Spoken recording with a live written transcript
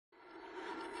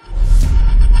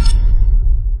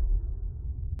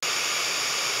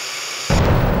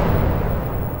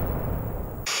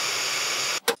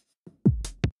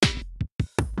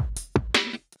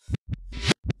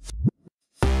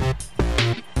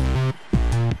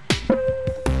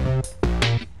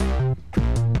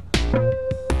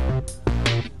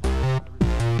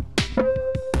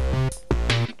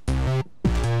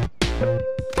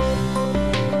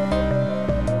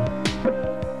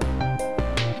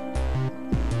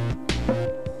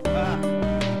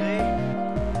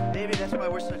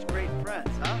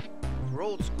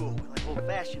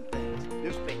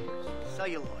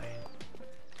Celluloid.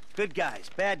 Good guys,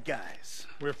 bad guys.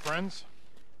 We're friends?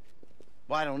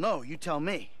 Well, I don't know. You tell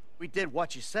me. We did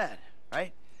what you said,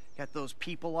 right? Got those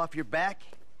people off your back.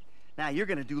 Now you're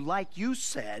gonna do like you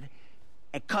said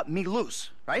and cut me loose,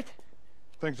 right?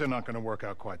 Things are not gonna work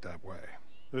out quite that way.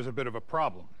 There's a bit of a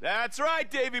problem. That's right,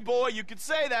 Davy boy. You could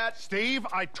say that. Steve,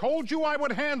 I told you I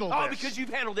would handle this. Oh, because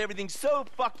you've handled everything so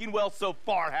fucking well so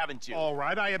far, haven't you? All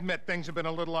right, I admit things have been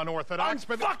a little unorthodox,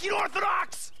 but... Fucking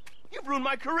orthodox! You've ruined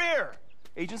my career.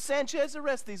 Agent Sanchez,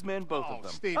 arrest these men, both of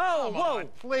them. Steve, Oh, come whoa! on,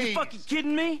 please. You fucking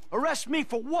kidding me? Arrest me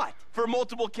for what? For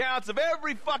multiple counts of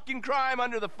every fucking crime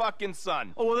under the fucking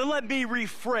sun. Oh, well, then let me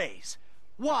rephrase.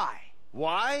 Why?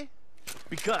 Why?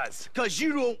 Because. Because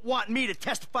you don't want me to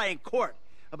testify in court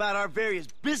about our various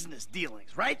business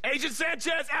dealings, right? Agent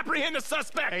Sanchez, apprehend the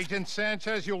suspect! Agent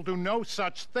Sanchez, you'll do no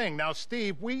such thing. Now,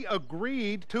 Steve, we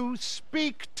agreed to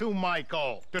speak to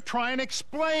Michael, to try and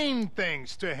explain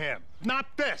things to him. Not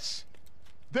this.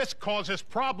 This causes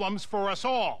problems for us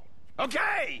all.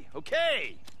 Okay,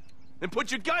 okay. Then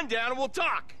put your gun down and we'll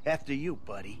talk. After you,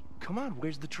 buddy. Come on,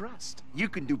 where's the trust? You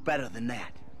can do better than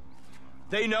that.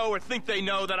 They know or think they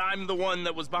know that I'm the one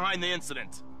that was behind the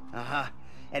incident. Uh-huh.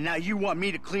 And now you want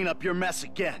me to clean up your mess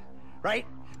again, right?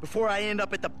 Before I end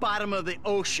up at the bottom of the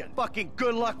ocean. Fucking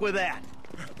good luck with that.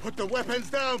 Put the weapons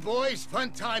down, boys.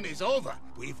 Fun time is over.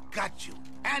 We've got you.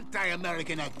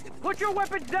 Anti-American activity. Put your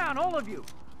weapons down, all of you!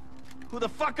 Who the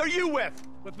fuck are you with?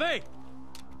 With me!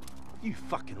 You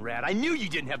fucking rat. I knew you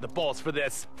didn't have the balls for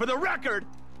this. For the record,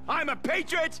 I'm a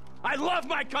patriot. I love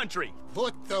my country.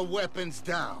 Put the weapons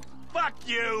down. Fuck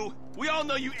you! We all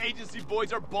know you agency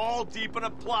boys are ball deep in a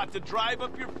plot to drive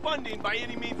up your funding by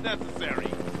any means necessary.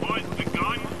 Put the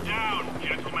guns down,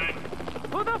 gentlemen.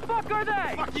 Who the fuck are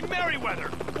they? Fucking Merryweather!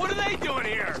 What are they doing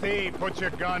here? Steve, put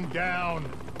your gun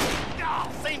down. Oh,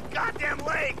 same goddamn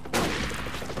leg!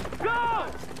 Go!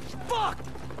 Fuck!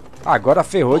 Agora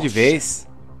ferrou de vez.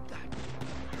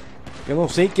 Eu não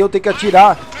sei em quem eu tenho que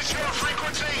atirar.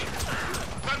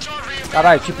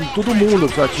 Caralho, tipo, em todo mundo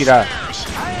precisa atirar.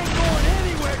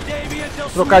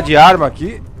 Vou trocar de arma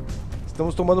aqui.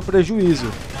 Estamos tomando prejuízo.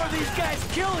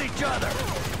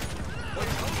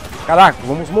 Caraca,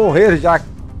 vamos morrer já.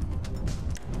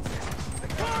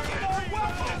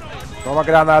 Toma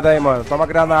granada aí, mano. Toma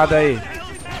granada aí.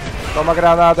 Toma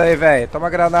granada aí, velho. Toma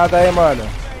granada aí, mano.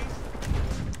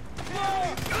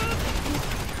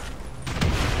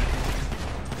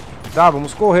 Tá,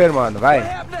 vamos correr, mano. Vai.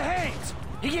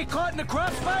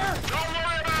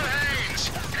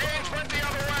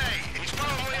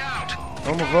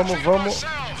 Vamos.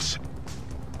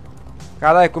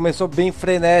 Caralho, começou bem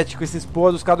frenético esses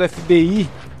porra dos caras do FBI.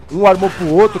 Um armou pro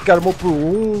outro, que armou pro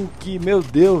um, que... Meu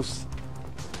Deus.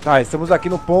 Tá, estamos aqui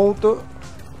no ponto.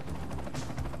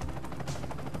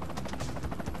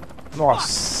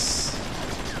 Nossa.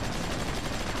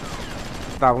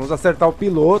 Tá, vamos acertar o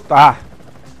piloto. Ah.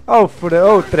 Olha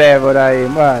o Trevor aí,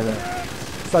 mano.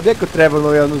 Sabia que o Trevor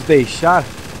não ia nos deixar?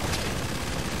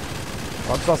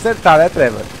 Pode só acertar, né,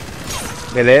 Trevor?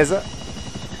 Beleza.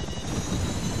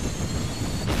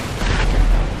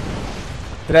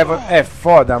 Trevor é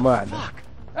foda, mano.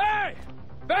 Hey!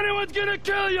 If anyone's gonna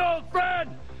kill you, old friend,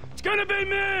 it's gonna be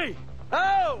me!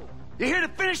 Oh! You here to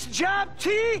finish the job,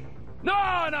 T? No,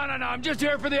 I'm just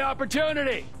here for the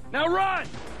opportunity. Now run!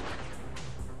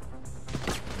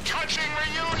 Touching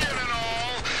reunion and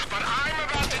all, but I'm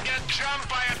about to get jumped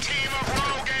by a team of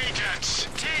rogue agents.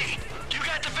 T, you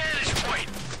got the vantage point.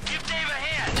 Give Dave a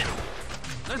hand.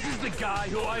 This is the guy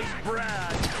who iced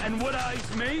Brad, and would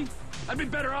ice me? I'd be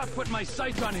better off putting my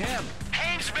sights on him.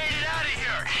 Haines made it out of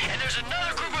here, and there's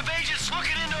another group of agents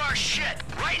looking into our shit.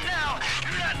 Right now,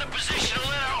 you're not in a position to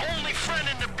let our only friend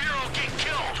in the Bureau get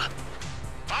killed.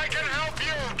 I can help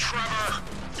you, Trevor.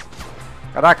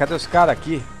 Caraca, cadê os caras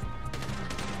aqui?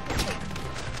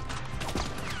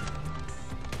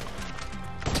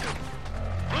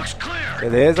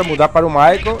 Beleza, mudar para o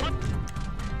Michael.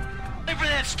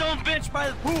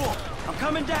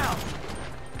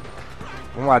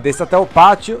 Vamos lá, desce até o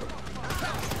pátio.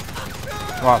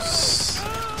 Nossa.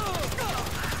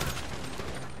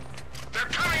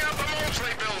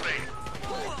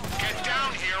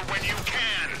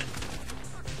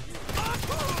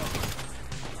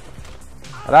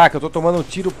 Caraca, eu tô tomando um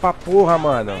tiro pra porra,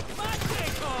 mano.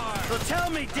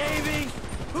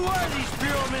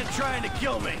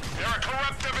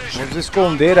 Vamos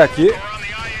esconder aqui.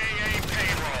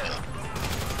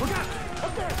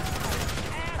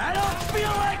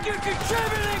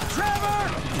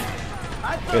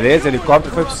 Beleza,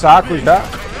 helicóptero foi pro saco já.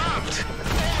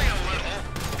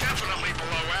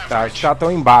 Tá, os caras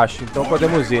estão embaixo, então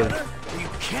podemos ir.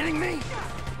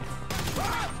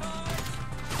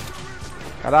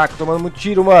 Caraca, tomando muito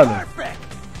tiro, mano.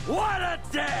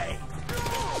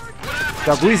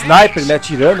 Tem algum sniper me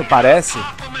atirando, parece.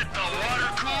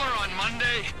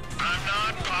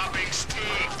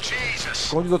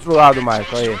 Esconde do outro lado, Michael,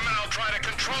 aí.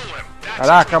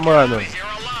 Caraca, mano.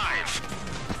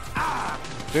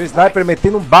 Tem um sniper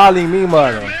metendo bala em mim,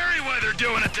 mano.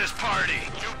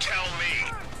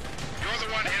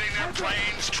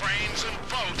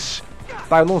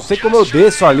 Tá, eu não sei como eu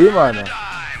desço ali, mano.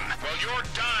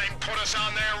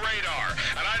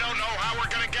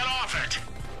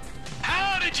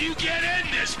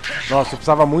 Nossa, eu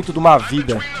precisava muito de uma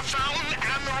vida.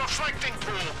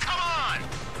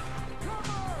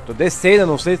 Tô descendo,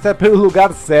 não sei se é pelo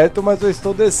lugar certo, mas eu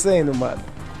estou descendo, mano.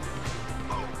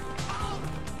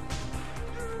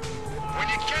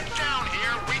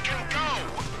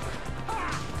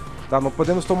 Tá, não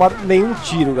podemos tomar nenhum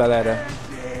tiro, galera.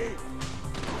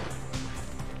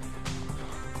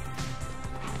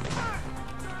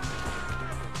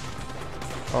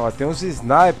 Ó, tem uns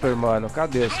sniper, mano.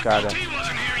 Cadê os caras?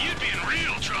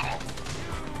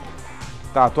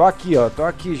 Tá, tô aqui, ó. Tô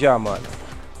aqui já, mano.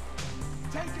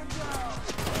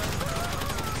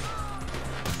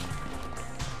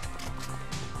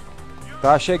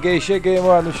 Tá, cheguei,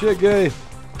 mano. Cheguei.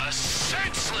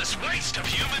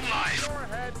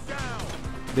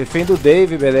 Defendo o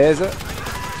Dave, beleza.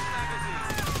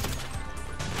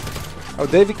 O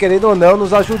Dave, querendo ou não,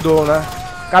 nos ajudou, né?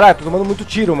 Caralho, tô tomando muito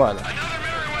tiro, mano.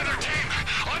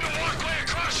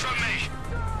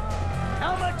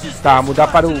 Tá, mudar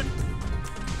para o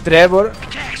Trevor.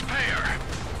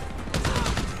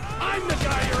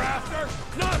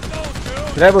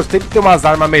 Trevor sempre tem umas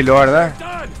armas melhor, né?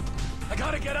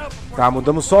 Tá,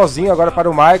 mudamos sozinho agora para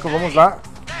o Michael, vamos lá.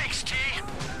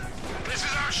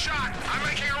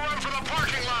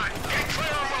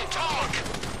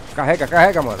 Carrega,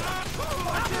 carrega, mano.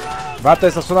 Vai até o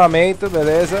estacionamento,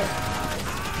 beleza.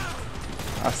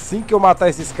 Assim que eu matar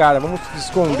esses caras, vamos se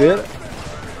esconder.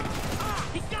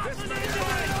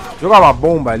 Jogar uma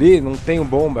bomba ali? Não tenho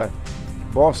bomba.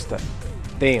 Bosta.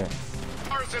 Tenho.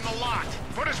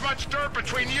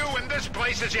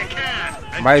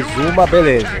 Mais uma,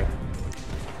 beleza.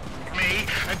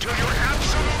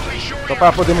 Só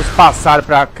para podermos passar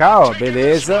pra cá, ó.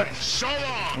 Beleza.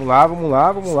 Vamos lá, vamos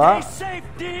lá, vamos lá.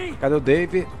 Cadê o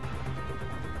Dave?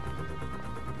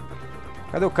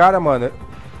 Cadê o cara, mano?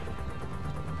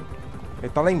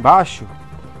 Ele tá lá embaixo.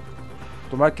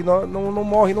 Tomara que não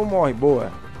morre, não morre.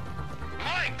 Boa.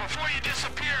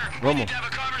 Vamos.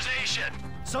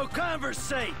 So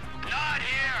conversate. Not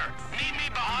here. Meet me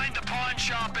behind the pawn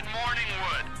shop in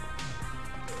Morningwood.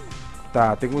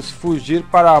 Tá, temos que fugir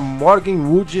para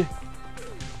Morganwood.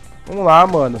 Vamos lá,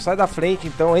 mano. Sai da frente,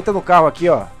 então. Entra no carro aqui,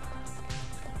 ó.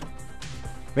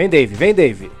 Vem, Dave. Vem,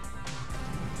 Dave.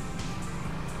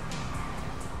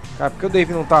 Cara, por que o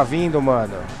Dave não tá vindo,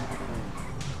 mano?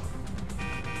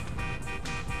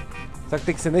 Será que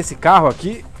tem que ser nesse carro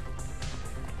aqui?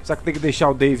 Será que tem que deixar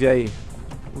o Dave aí?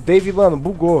 O Dave, mano,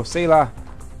 bugou, sei lá.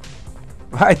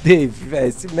 Vai, Dave,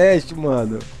 velho, se mexe,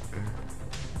 mano.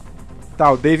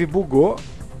 Tá, o Dave bugou.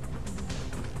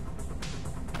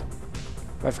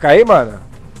 Vai ficar aí, mano?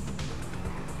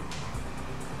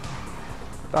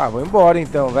 Tá, vou embora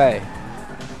então, velho.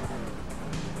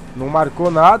 Não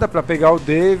marcou nada pra pegar o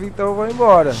Dave, então eu vou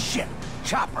embora.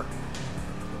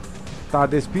 Tá,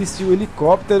 despiste o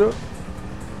helicóptero.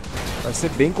 Vai ser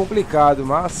bem complicado,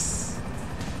 mas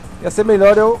ia ser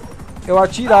melhor eu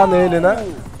atirar nele, né?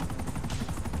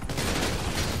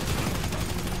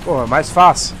 Porra, mais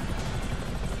fácil.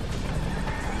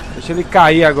 Deixa ele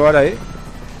cair agora aí.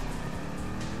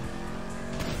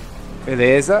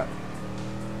 Beleza.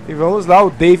 E vamos lá,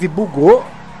 o Dave bugou.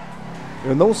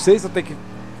 Eu não sei se eu tenho que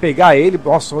pegar ele.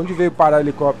 Nossa, onde veio parar o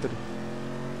helicóptero?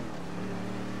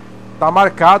 Tá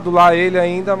marcado lá ele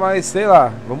ainda, mas sei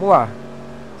lá. Vamos lá.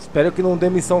 Espero que não dê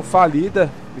missão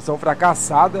falida, missão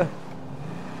fracassada.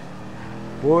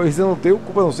 Pois eu não tenho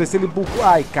culpa, não sei se ele bugou.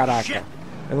 Ai, caraca.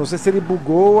 Eu não sei se ele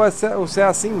bugou ou se é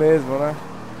assim mesmo, né?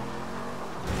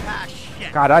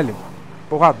 Caralho.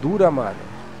 Porra dura, mano.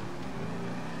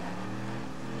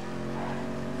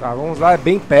 Tá, vamos lá, é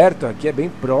bem perto aqui, é bem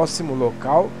próximo o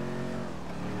local.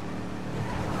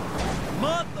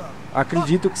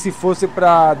 Acredito que se fosse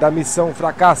pra dar missão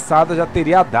fracassada já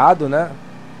teria dado, né?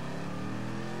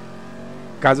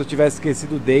 Caso eu tivesse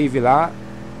esquecido o Dave lá.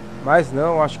 Mas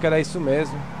não, acho que era isso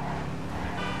mesmo.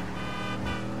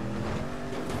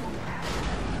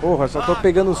 Porra, só tô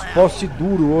pegando os postes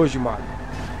duros hoje, mano.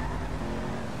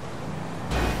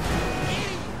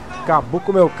 Acabou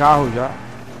com o meu carro já.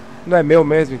 Não é meu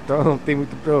mesmo, então não tem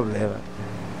muito problema.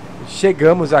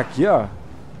 Chegamos aqui, ó.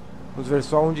 Vamos ver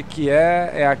só onde que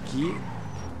é aqui.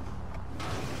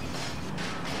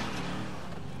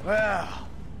 Well,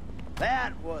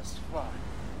 that was fun.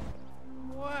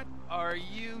 What are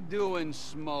you doing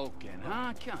smoking,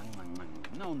 huh?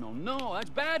 No. That's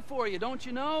bad for you, don't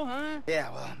you know, huh?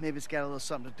 Yeah, well, maybe it's got a little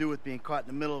something to do with being caught in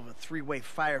the middle of a three-way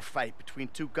firefight between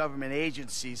two government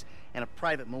agencies and a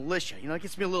private militia. You know, it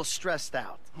gets me a little stressed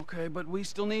out. Okay, but we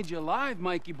still need you alive,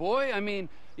 Mikey boy. I mean,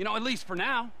 you know, at least for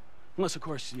now. Unless, of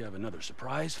course, you have another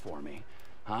surprise for me.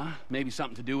 Huh? Maybe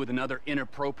something to do with another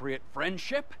inappropriate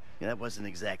friendship? Yeah, that wasn't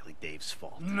exactly Dave's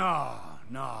fault. No.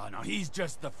 He's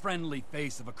just the friendly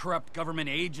face of a corrupt government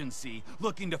agency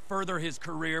looking to further his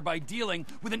career by dealing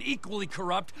with an equally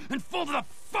corrupt and full to the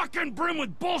fucking brim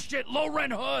with bullshit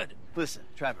low-rent hood. Listen,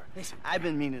 Trevor, I've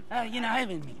been meaning... I've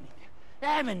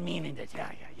been meaning to tell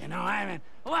you,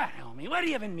 what, homie? What have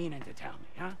you been meaning to tell me,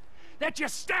 huh? That you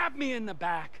stabbed me in the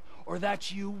back, or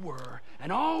that you were,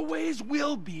 and always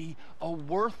will be, a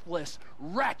worthless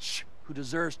wretch who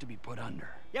deserves to be put under.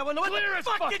 Yeah, well, what the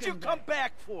fuck did you come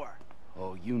back for?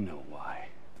 Oh, you know why.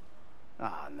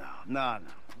 Oh, no.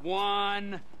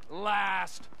 One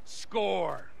last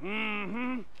score.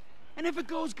 Mm-hmm. And if it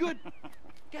goes good,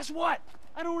 guess what?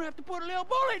 I don't have to put a little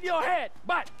bullet in your head.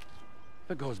 But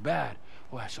if it goes bad,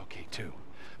 well, that's okay, too.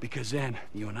 Because then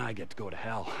you and I get to go to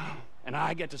hell. And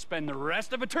I get to spend the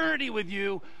rest of eternity with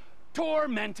you,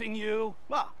 tormenting you.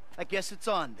 Well, I guess it's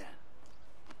on, then.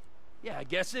 Yeah, I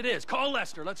guess it is. Call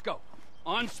Lester. Let's go.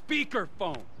 On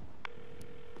speakerphone.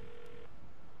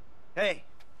 Hey,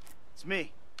 it's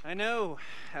me. I know.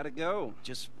 How'd it go?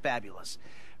 Just fabulous.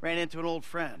 Ran into an old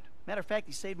friend. Matter of fact,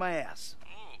 he saved my ass.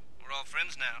 Oh, we're all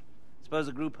friends now. Suppose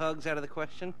a group hug's out of the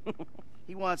question?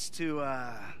 He wants to,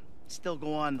 still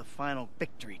go on the final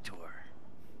victory tour.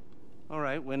 All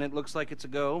right, when it looks like it's a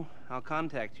go, I'll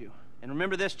contact you. And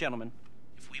remember this, gentlemen.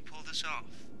 If we pull this off,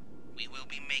 we will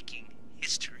be making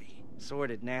history.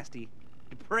 Sordid, nasty,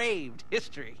 depraved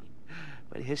history.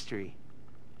 But history,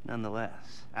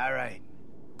 nonetheless. All right.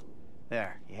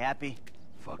 There, you happy?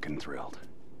 Fucking thrilled.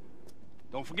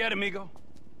 Don't forget, amigo.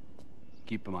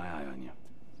 Keeping my eye on you.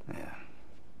 Yeah.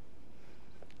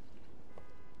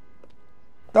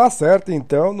 Tá certo,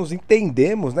 então, nos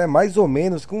entendemos, né, mais ou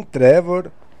menos com o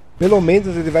Trevor. Pelo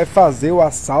menos ele vai fazer o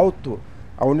assalto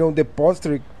à Union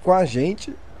Depository com a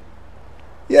gente.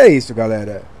 E é isso,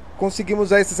 galera.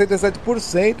 Conseguimos aí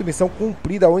 67%, missão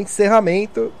cumprida ao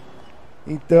encerramento.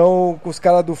 Então, com os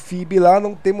caras do FIB lá,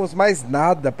 não temos mais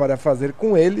nada para fazer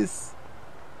com eles.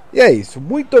 E é isso.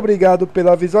 Muito obrigado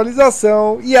pela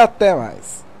visualização e até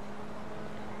mais.